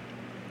fight.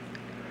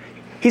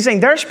 He's saying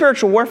there's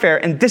spiritual warfare,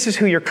 and this is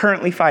who you're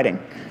currently fighting.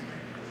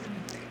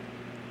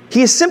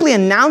 He simply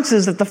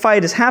announces that the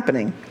fight is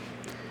happening.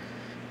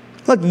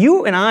 Look,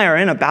 you and I are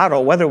in a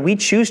battle, whether we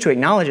choose to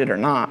acknowledge it or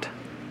not.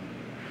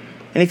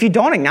 And if you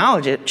don't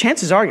acknowledge it,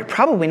 chances are you're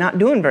probably not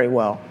doing very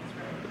well.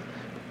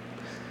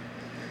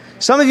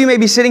 Some of you may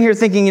be sitting here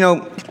thinking,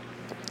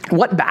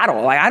 what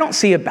battle? I don't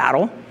see a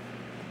battle.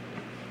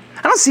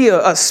 I don't see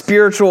a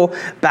spiritual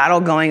battle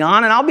going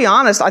on. And I'll be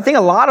honest, I think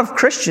a lot of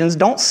Christians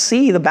don't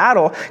see the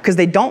battle because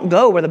they don't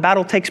go where the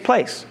battle takes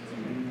place.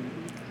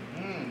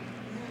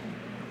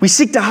 We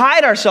seek to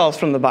hide ourselves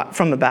from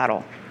the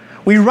battle.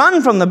 We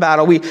run from the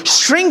battle. We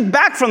shrink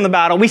back from the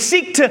battle. We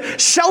seek to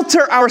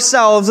shelter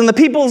ourselves and the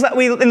people that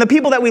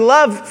we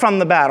love from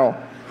the battle.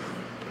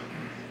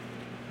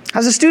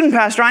 As a student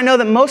pastor, I know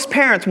that most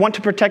parents want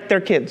to protect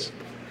their kids.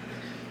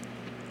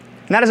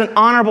 And that is an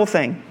honorable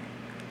thing.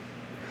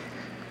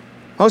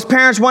 Most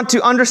parents want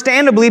to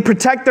understandably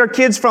protect their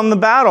kids from the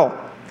battle.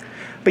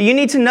 But you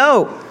need to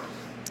know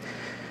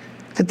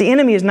that the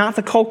enemy is not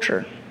the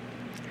culture.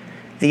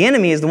 The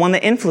enemy is the one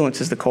that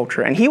influences the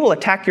culture, and he will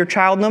attack your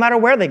child no matter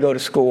where they go to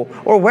school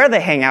or where they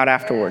hang out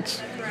afterwards.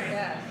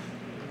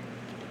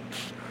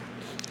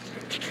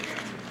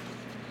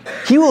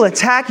 He will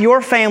attack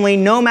your family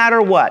no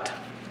matter what.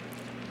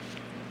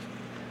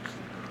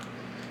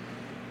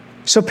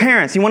 So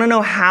parents, you want to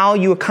know how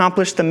you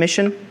accomplish the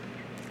mission?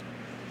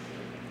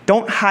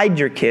 Don't hide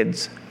your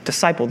kids.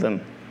 Disciple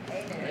them.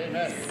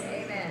 Amen.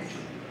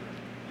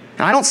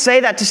 And I don't say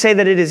that to say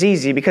that it is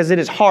easy, because it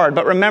is hard.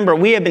 But remember,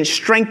 we have been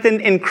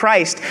strengthened in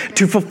Christ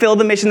to fulfill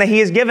the mission that he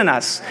has given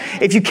us.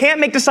 If you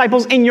can't make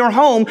disciples in your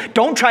home,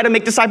 don't try to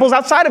make disciples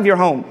outside of your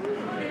home.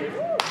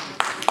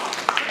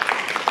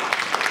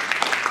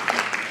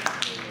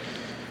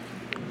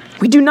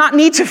 We do not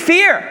need to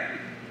fear.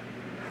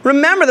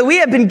 Remember that we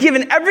have been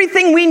given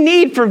everything we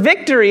need for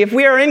victory if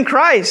we are in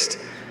Christ.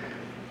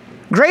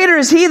 Greater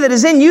is he that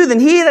is in you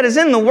than he that is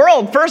in the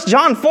world. 1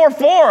 John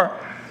 4:4.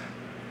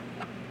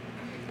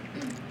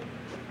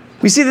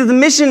 We see that the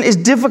mission is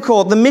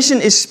difficult. The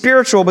mission is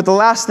spiritual. But the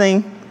last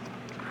thing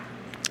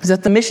is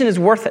that the mission is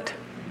worth it.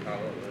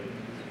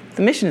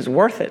 The mission is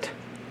worth it.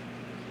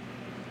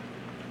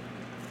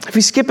 If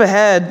we skip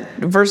ahead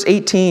to verse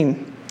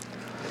 18,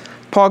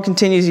 Paul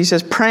continues. He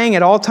says, praying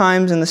at all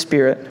times in the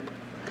Spirit,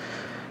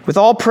 with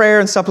all prayer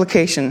and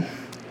supplication.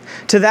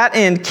 To that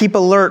end, keep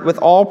alert with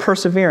all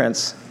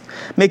perseverance,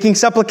 making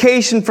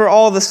supplication for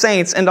all the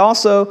saints and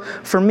also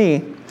for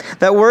me,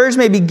 that words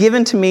may be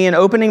given to me in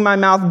opening my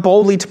mouth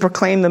boldly to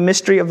proclaim the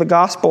mystery of the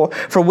gospel,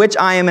 for which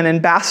I am an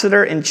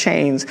ambassador in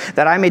chains,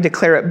 that I may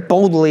declare it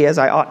boldly as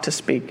I ought to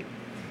speak.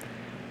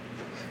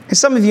 And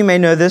some of you may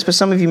know this, but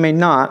some of you may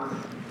not.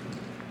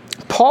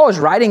 Paul is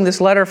writing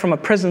this letter from a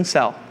prison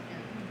cell.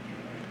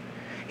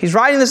 He's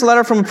writing this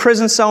letter from a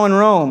prison cell in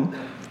Rome.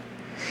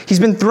 He's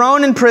been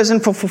thrown in prison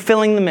for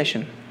fulfilling the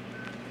mission.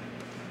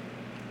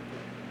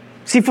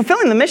 See,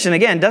 fulfilling the mission,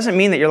 again, doesn't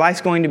mean that your life's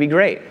going to be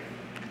great.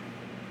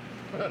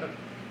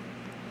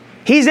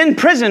 He's in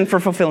prison for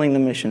fulfilling the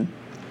mission.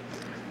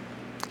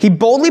 He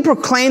boldly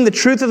proclaimed the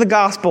truth of the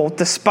gospel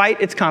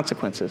despite its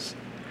consequences,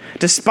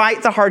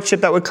 despite the hardship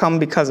that would come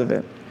because of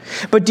it.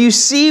 But do you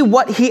see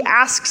what he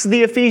asks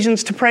the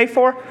Ephesians to pray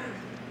for?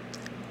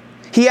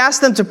 He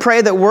asked them to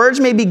pray that words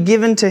may be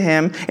given to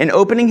him in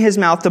opening his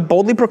mouth to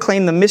boldly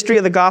proclaim the mystery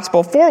of the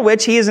gospel, for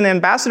which he is an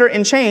ambassador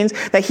in chains,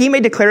 that he may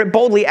declare it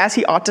boldly as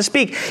he ought to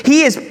speak.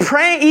 He is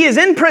praying, he is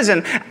in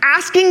prison,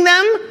 asking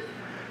them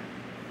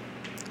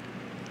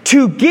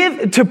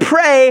to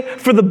pray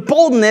for the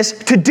boldness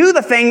to do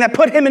the thing that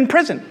put him in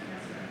prison.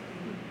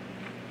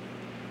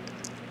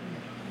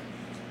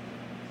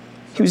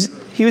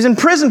 He was in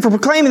prison for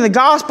proclaiming the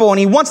gospel, and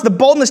he wants the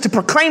boldness to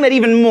proclaim it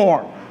even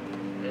more.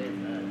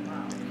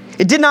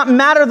 It did not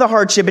matter the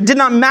hardship. It did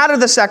not matter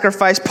the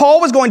sacrifice. Paul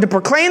was going to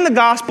proclaim the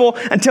gospel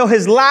until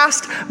his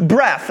last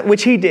breath,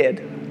 which he did.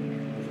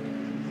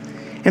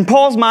 In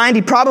Paul's mind,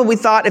 he probably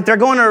thought, if they're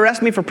going to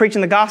arrest me for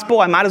preaching the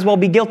gospel, I might as well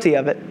be guilty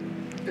of it.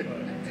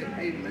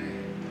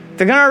 If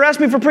they're going to arrest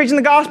me for preaching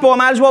the gospel, I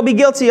might as well be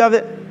guilty of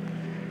it.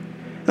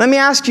 Let me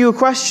ask you a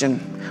question.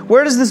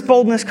 Where does this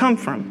boldness come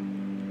from?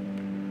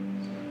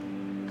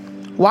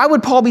 Why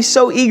would Paul be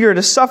so eager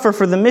to suffer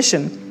for the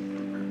mission?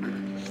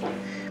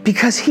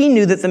 Because he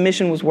knew that the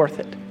mission was worth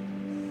it.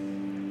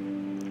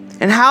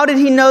 And how did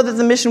he know that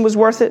the mission was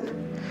worth it?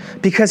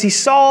 Because he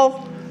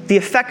saw the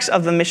effects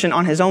of the mission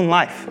on his own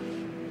life.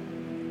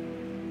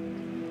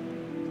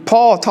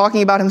 Paul,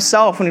 talking about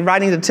himself when he's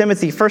writing to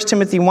Timothy, 1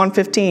 Timothy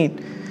 1:15,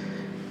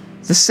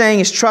 the saying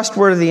is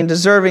trustworthy and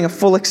deserving of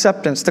full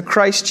acceptance. The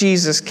Christ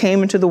Jesus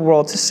came into the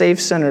world to save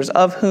sinners,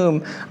 of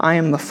whom I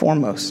am the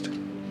foremost.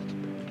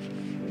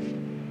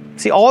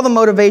 See, all the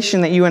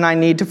motivation that you and I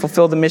need to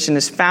fulfill the mission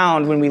is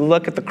found when we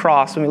look at the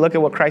cross, when we look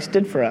at what Christ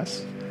did for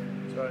us.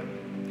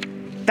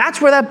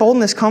 That's where that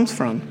boldness comes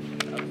from.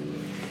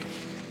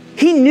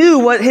 He knew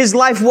what his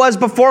life was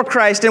before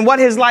Christ and what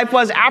his life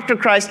was after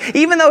Christ.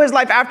 Even though his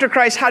life after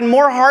Christ had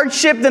more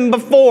hardship than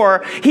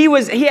before, he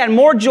had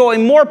more joy,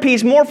 more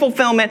peace, more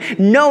fulfillment,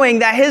 knowing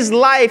that his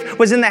life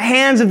was in the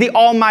hands of the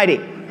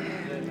Almighty.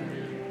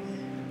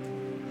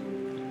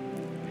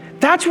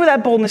 That's where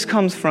that boldness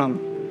comes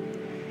from.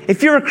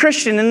 If you're a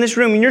Christian in this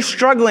room and you're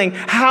struggling,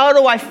 how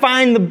do I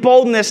find the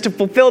boldness to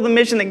fulfill the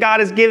mission that God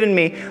has given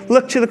me?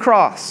 Look to the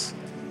cross.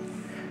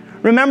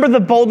 Remember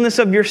the boldness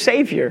of your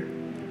Savior.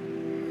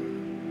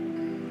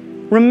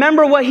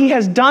 Remember what he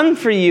has done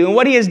for you and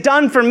what he has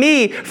done for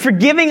me,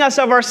 forgiving us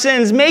of our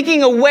sins,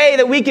 making a way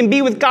that we can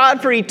be with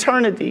God for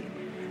eternity.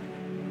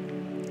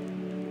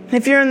 And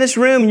if you're in this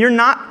room and you're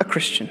not a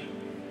Christian,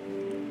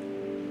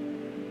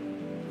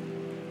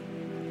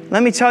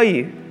 let me tell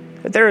you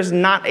that there is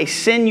not a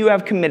sin you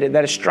have committed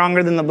that is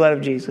stronger than the blood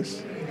of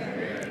Jesus.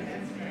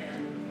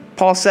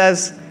 Paul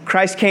says,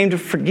 Christ came to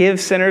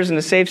forgive sinners and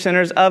to save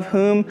sinners, of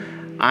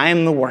whom I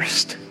am the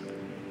worst.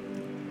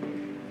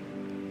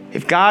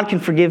 If God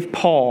can forgive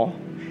Paul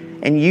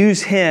and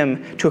use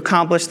him to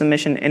accomplish the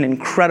mission in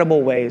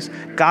incredible ways,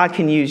 God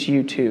can use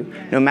you too.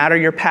 No matter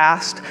your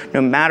past,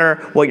 no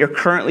matter what you're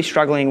currently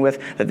struggling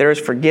with, that there is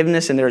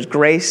forgiveness and there is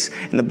grace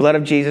in the blood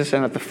of Jesus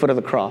and at the foot of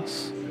the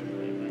cross.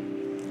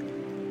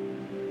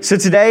 So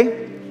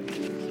today,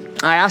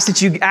 I ask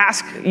that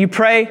you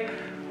pray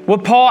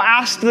what Paul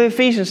asked the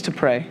Ephesians to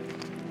pray.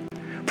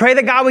 Pray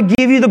that God would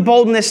give you the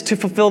boldness to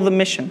fulfill the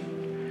mission.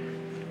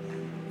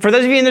 For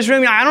those of you in this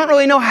room, I don't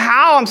really know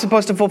how I'm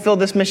supposed to fulfill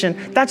this mission.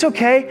 That's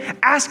okay.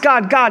 Ask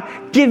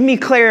God, give me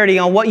clarity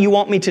on what you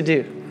want me to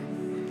do.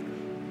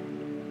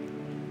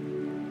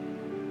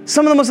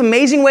 Some of the most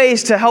amazing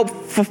ways to help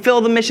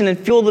fulfill the mission and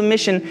fuel the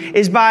mission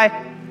is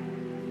by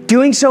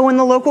doing so in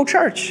the local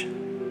church.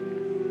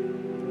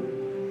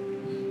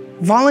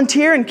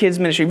 Volunteer in kids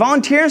ministry,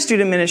 volunteer in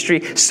student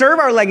ministry, serve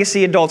our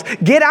legacy adults,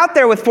 get out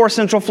there with Forth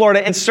Central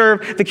Florida and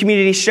serve the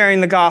community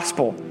sharing the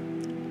gospel.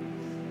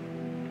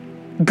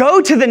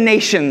 Go to the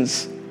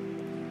nations.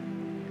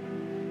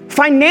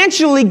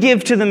 Financially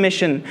give to the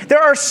mission.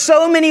 There are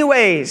so many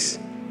ways.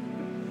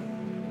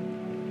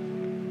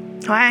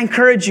 I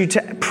encourage you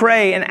to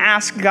pray and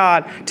ask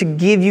God to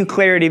give you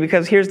clarity,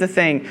 because here's the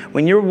thing.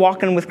 When you're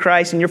walking with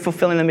Christ and you're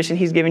fulfilling the mission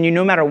He's given you,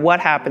 no matter what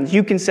happens,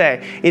 you can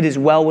say, it is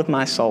well with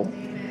my soul.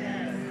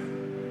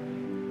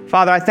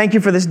 Father, I thank you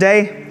for this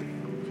day.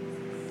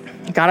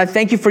 God, I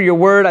thank you for your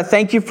word. I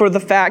thank you for the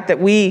fact that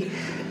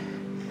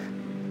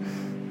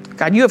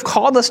God, you have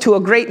called us to a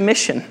great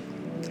mission,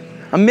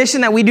 a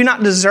mission that we do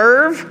not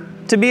deserve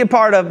to be a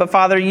part of, but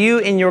Father, you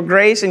in your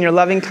grace and your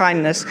loving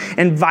kindness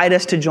invite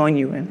us to join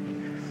you in.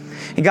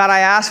 And God, I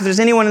ask if there's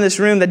anyone in this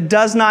room that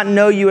does not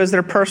know you as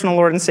their personal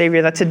Lord and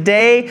Savior, that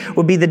today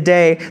would be the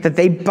day that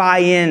they buy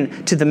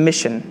in to the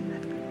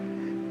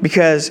mission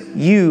because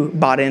you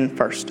bought in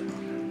first.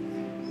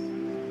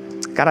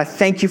 God, I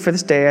thank you for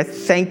this day. I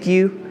thank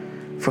you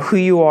for who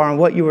you are and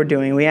what you are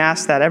doing. We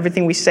ask that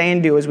everything we say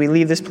and do as we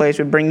leave this place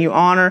would bring you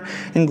honor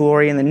and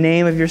glory in the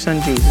name of your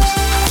Son, Jesus.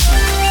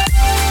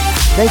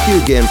 Thank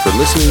you again for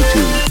listening to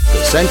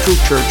the Central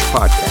Church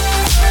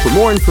Podcast. For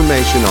more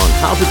information on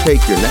how to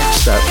take your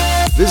next step,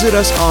 visit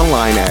us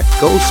online at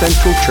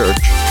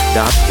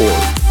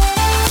gocentralchurch.org.